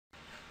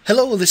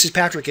Hello, this is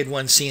Patrick at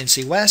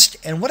OneCNC West,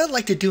 and what I'd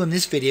like to do in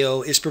this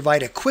video is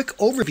provide a quick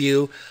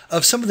overview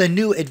of some of the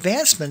new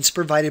advancements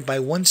provided by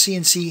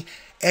OneCNC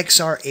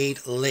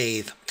XR8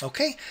 Lathe.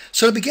 Okay,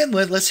 so to begin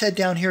with, let's head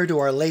down here to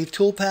our lathe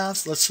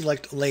toolpaths. Let's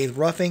select lathe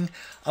roughing.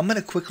 I'm going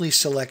to quickly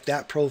select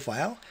that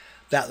profile.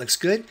 That looks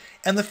good.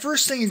 And the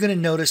first thing you're going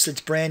to notice that's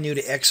brand new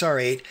to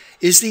XR8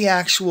 is the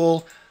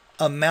actual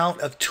amount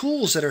of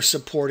tools that are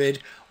supported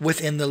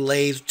within the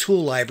lathe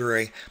tool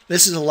library.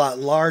 This is a lot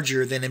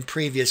larger than in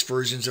previous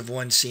versions of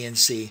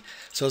OneCNC.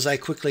 So as I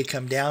quickly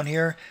come down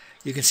here,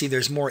 you can see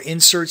there's more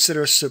inserts that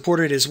are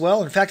supported as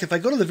well. In fact, if I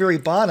go to the very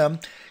bottom,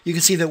 you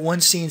can see that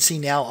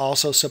OneCNC now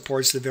also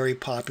supports the very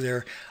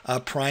popular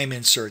prime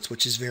inserts,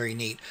 which is very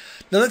neat.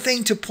 Another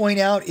thing to point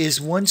out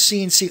is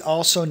OneCNC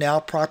also now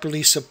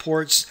properly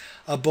supports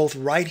both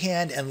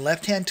right-hand and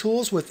left-hand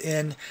tools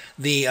within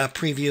the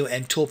preview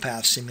and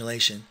toolpath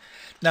simulation.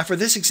 Now for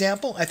this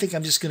example, I think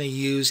I'm just going to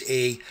use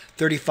a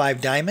 35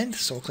 diamond,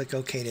 so I'll click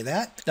OK to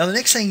that. Now the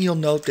next thing you'll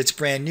note that's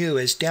brand new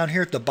is down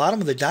here at the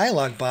bottom of the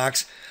dialog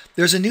box,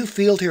 there's a new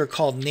field here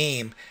called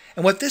Name.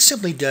 And what this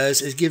simply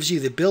does is gives you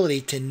the ability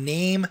to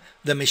name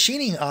the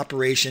machining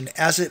operation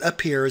as it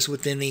appears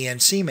within the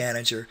NC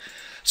Manager.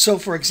 So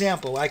for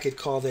example, I could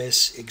call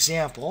this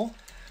Example,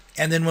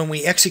 and then when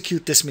we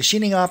execute this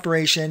machining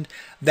operation,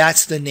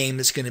 that's the name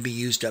that's going to be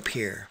used up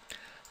here.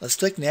 Let's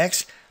click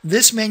Next.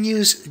 This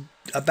menu's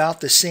about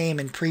the same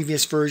in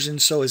previous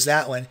versions, so is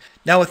that one.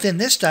 Now within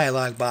this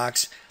dialog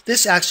box,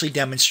 this actually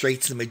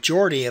demonstrates the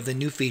majority of the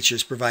new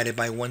features provided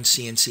by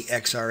OneCNC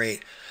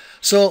XR8.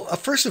 So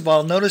first of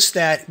all, notice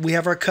that we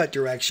have our cut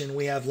direction,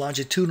 we have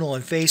longitudinal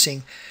and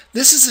facing.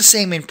 This is the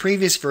same in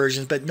previous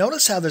versions, but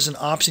notice how there's an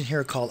option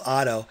here called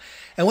Auto.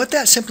 And what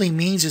that simply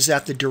means is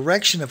that the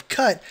direction of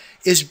cut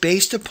is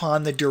based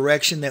upon the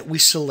direction that we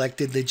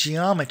selected the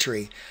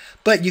geometry.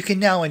 But you can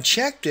now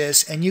uncheck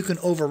this and you can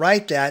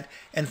overwrite that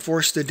and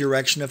force the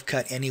direction of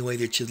cut any way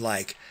that you'd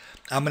like.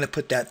 I'm going to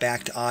put that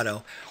back to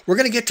auto. We're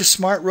going to get to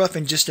Smart Rough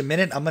in just a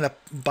minute. I'm going to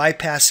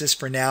bypass this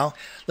for now.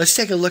 Let's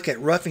take a look at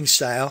roughing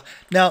style.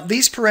 Now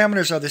these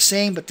parameters are the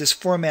same, but this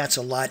format's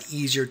a lot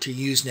easier to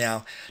use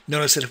now.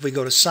 Notice that if we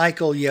go to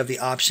cycle, you have the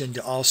option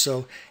to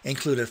also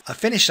include a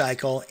finish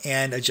cycle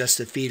and adjust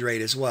the feed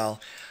rate as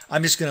well.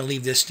 I'm just going to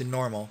leave this to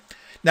normal.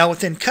 Now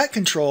within cut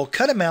control,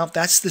 cut amount,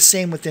 that's the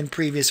same within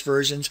previous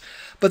versions,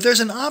 but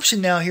there's an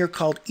option now here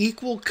called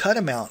equal cut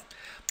amount.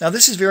 Now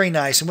this is very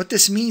nice, and what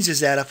this means is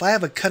that if I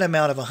have a cut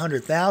amount of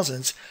 100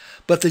 thousandths,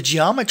 but the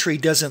geometry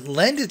doesn't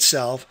lend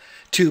itself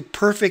to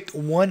perfect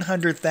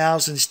 100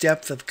 thousandths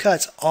depth of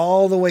cuts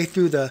all the way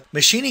through the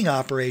machining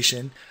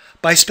operation,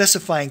 by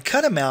specifying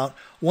cut amount,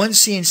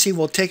 OneCNC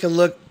will take a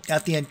look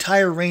at the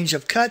entire range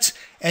of cuts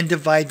and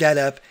divide that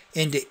up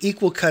into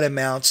equal cut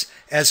amounts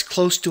as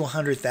close to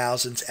 100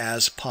 thousandths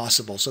as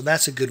possible. So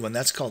that's a good one.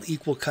 That's called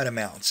equal cut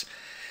amounts.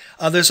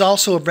 There's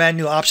also a brand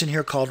new option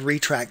here called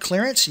retract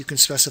clearance. You can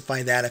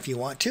specify that if you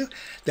want to.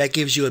 That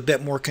gives you a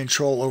bit more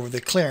control over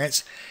the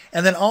clearance.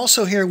 And then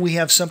also here we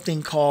have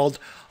something called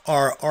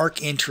our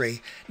arc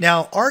entry.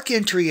 Now arc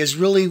entry is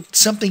really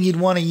something you'd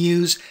want to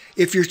use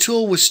if your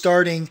tool was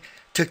starting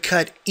to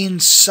cut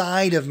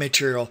inside of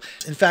material.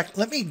 In fact,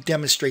 let me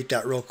demonstrate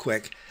that real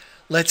quick.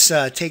 Let's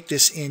take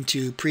this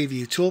into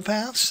Preview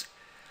Toolpaths.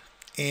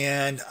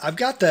 And I've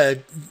got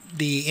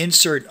the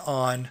insert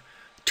on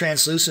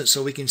translucent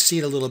so we can see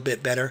it a little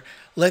bit better.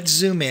 Let's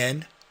zoom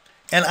in.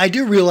 And I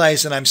do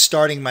realize that I'm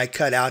starting my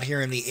cut out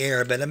here in the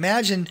air, but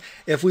imagine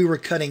if we were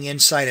cutting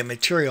inside a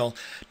material.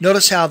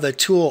 Notice how the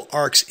tool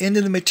arcs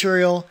into the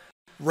material,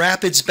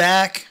 rapids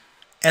back,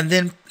 and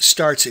then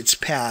starts its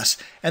pass.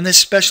 And this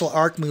special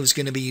arc move is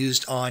going to be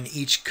used on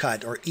each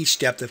cut or each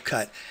depth of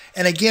cut.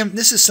 And again,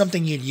 this is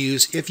something you'd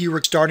use if you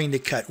were starting to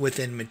cut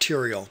within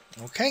material.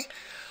 Okay?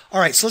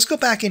 Alright, so let's go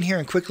back in here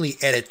and quickly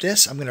edit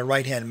this. I'm going to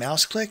right-hand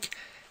mouse click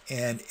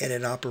and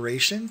edit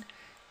operation.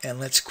 And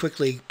let's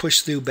quickly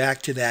push through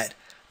back to that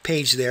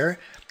page there.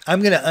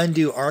 I'm going to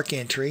undo arc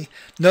entry.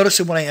 Notice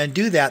that when I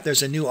undo that,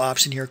 there's a new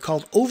option here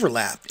called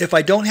overlap. If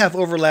I don't have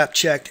overlap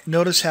checked,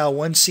 notice how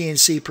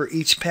OneCNC per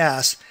each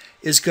pass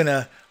is going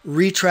to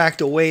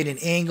retract away at an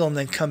angle and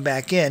then come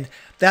back in.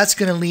 That's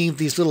going to leave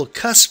these little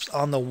cusps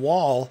on the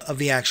wall of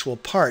the actual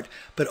part.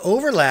 But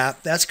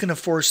overlap, that's going to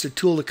force the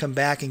tool to come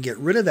back and get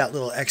rid of that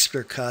little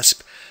extra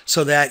cusp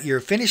so that your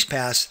finish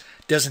pass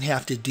doesn't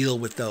have to deal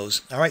with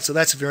those. All right, so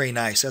that's very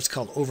nice. That's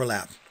called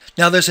overlap.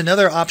 Now there's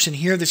another option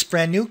here that's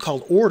brand new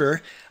called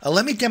order.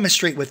 Let me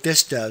demonstrate what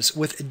this does.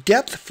 With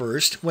depth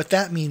first, what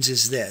that means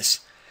is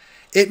this.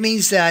 It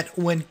means that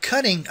when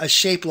cutting a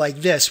shape like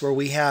this where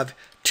we have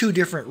two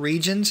different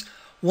regions,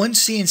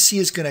 OneCNC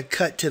is going to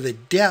cut to the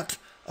depth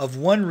of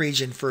one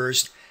region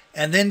first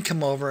and then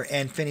come over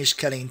and finish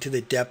cutting to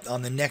the depth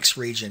on the next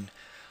region.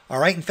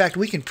 Alright, in fact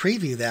we can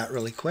preview that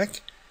really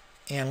quick,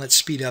 and let's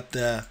speed up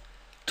the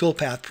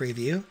toolpath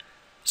preview.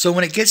 So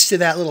when it gets to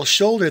that little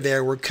shoulder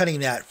there, we're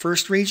cutting that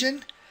first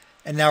region,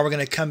 and now we're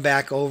going to come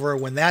back over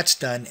when that's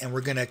done and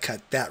we're going to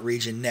cut that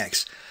region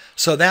next.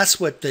 So that's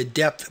what the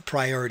depth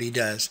priority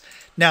does.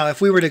 Now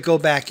if we were to go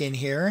back in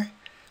here,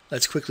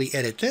 Let's quickly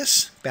edit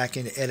this back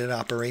into edit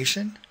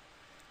operation.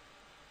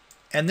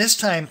 And this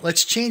time,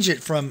 let's change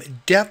it from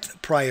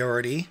depth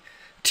priority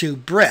to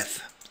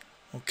breadth.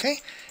 Okay?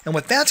 And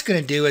what that's going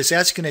to do is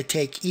that's going to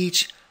take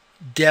each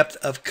depth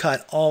of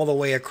cut all the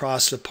way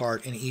across the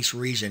part in each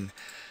region.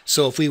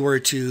 So if we were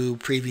to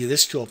preview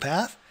this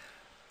toolpath,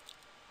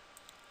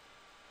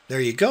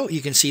 there you go.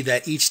 You can see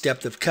that each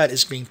depth of cut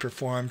is being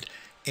performed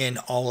in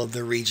all of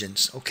the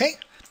regions. Okay?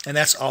 And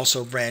that's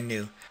also brand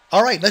new.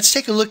 All right, let's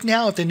take a look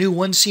now at the new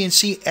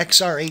OneCNC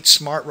XR8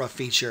 Smart Rough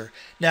feature.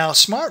 Now,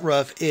 Smart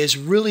Rough is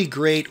really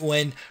great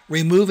when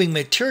removing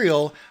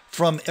material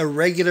from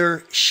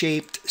irregular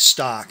shaped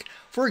stock.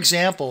 For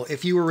example,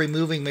 if you were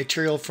removing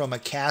material from a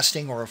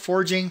casting or a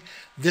forging,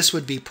 this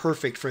would be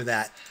perfect for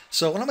that.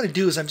 So what I'm going to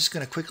do is I'm just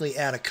going to quickly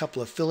add a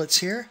couple of fillets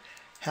here.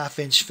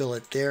 Half-inch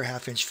fillet there,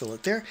 half-inch fillet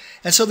there.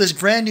 And so this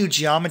brand new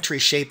geometry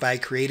shape I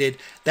created,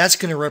 that's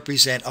going to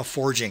represent a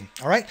forging.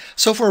 All right.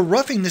 So if we're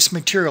roughing this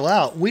material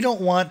out, we don't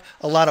want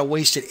a lot of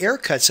wasted air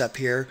cuts up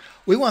here.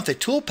 We want the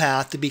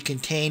toolpath to be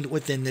contained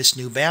within this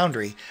new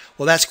boundary.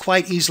 Well, that's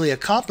quite easily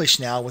accomplished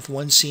now with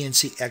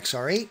OneCNC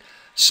XR8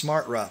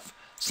 Smart Rough.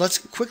 So let's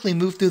quickly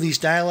move through these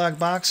dialog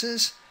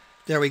boxes.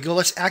 There we go.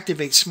 Let's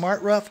activate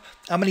Smart Rough.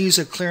 I'm going to use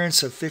a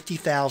clearance of 50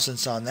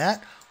 thousandths on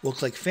that. We'll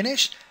click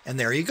Finish, and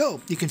there you go.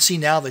 You can see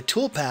now the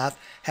toolpath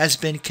has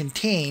been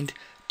contained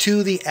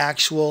to the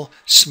actual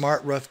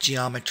Smart Rough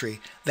geometry,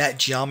 that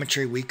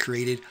geometry we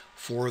created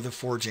for the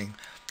forging.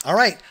 All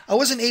right, I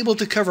wasn't able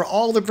to cover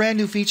all the brand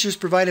new features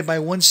provided by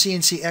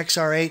OneCNC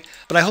XR8,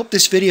 but I hope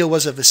this video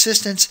was of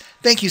assistance.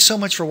 Thank you so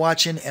much for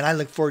watching, and I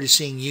look forward to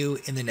seeing you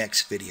in the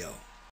next video.